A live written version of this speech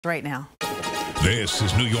right now. This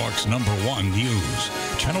is New York's #1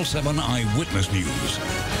 news, Channel 7 Eyewitness News,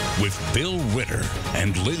 with Bill Ritter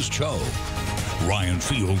and Liz Cho, Ryan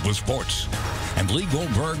Field with sports, and Lee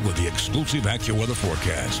Goldberg with the exclusive AccuWeather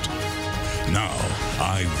forecast. Now,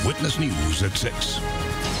 Eyewitness News at 6.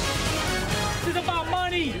 This is about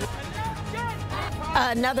money.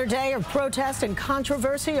 Another day of protest and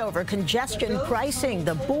controversy over congestion pricing.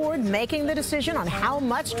 The board making the decision on how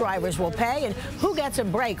much drivers will pay and who gets a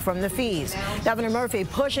break from the fees. Governor Murphy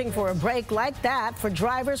pushing for a break like that for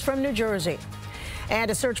drivers from New Jersey. And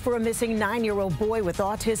a search for a missing 9-year-old boy with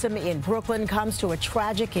autism in Brooklyn comes to a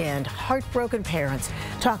tragic end. Heartbroken parents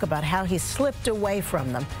talk about how he slipped away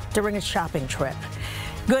from them during a shopping trip.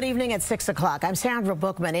 Good evening at 6 o'clock. I'm Sandra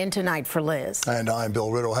Bookman, in tonight for Liz. And I'm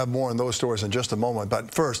Bill Ritter. We'll have more on those stories in just a moment.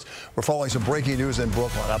 But first, we're following some breaking news in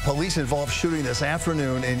Brooklyn. A police-involved shooting this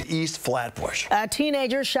afternoon in East Flatbush. A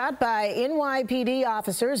teenager shot by NYPD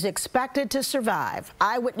officers expected to survive.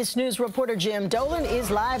 Eyewitness News reporter Jim Dolan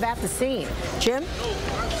is live at the scene. Jim?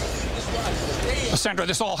 Sandra,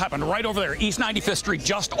 this all happened right over there, East 95th Street,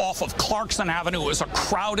 just off of Clarkson Avenue. It was a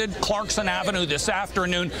crowded Clarkson Avenue this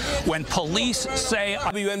afternoon when police say...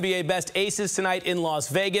 WNBA best aces tonight in Las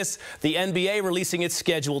Vegas. The NBA releasing its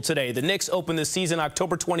schedule today. The Knicks open the season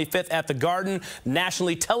October 25th at the Garden.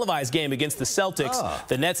 Nationally televised game against the Celtics.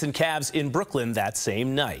 The Nets and Cavs in Brooklyn that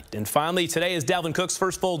same night. And finally, today is Dalvin Cook's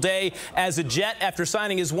first full day as a Jet after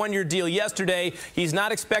signing his one-year deal yesterday. He's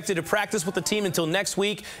not expected to practice with the team until next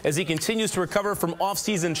week as he continues to recover from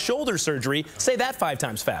off-season shoulder surgery. Say that 5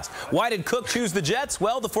 times fast. Why did Cook choose the Jets?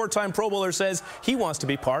 Well, the 4-time Pro Bowler says he wants to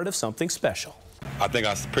be part of something special. I think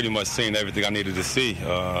I pretty much seen everything I needed to see.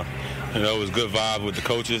 It was good vibe with the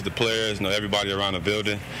coaches, the players, everybody around the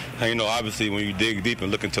building. And, obviously when you dig deep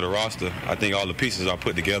and look into the roster, I think all the pieces are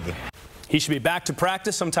put together. He should be back to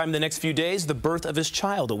practice sometime in the next few days. The birth of his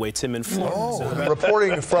child awaits him in Florida.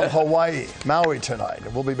 Reporting from Hawaii, Maui tonight.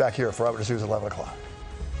 We'll be back here for Eyewitness News at 11 o'clock.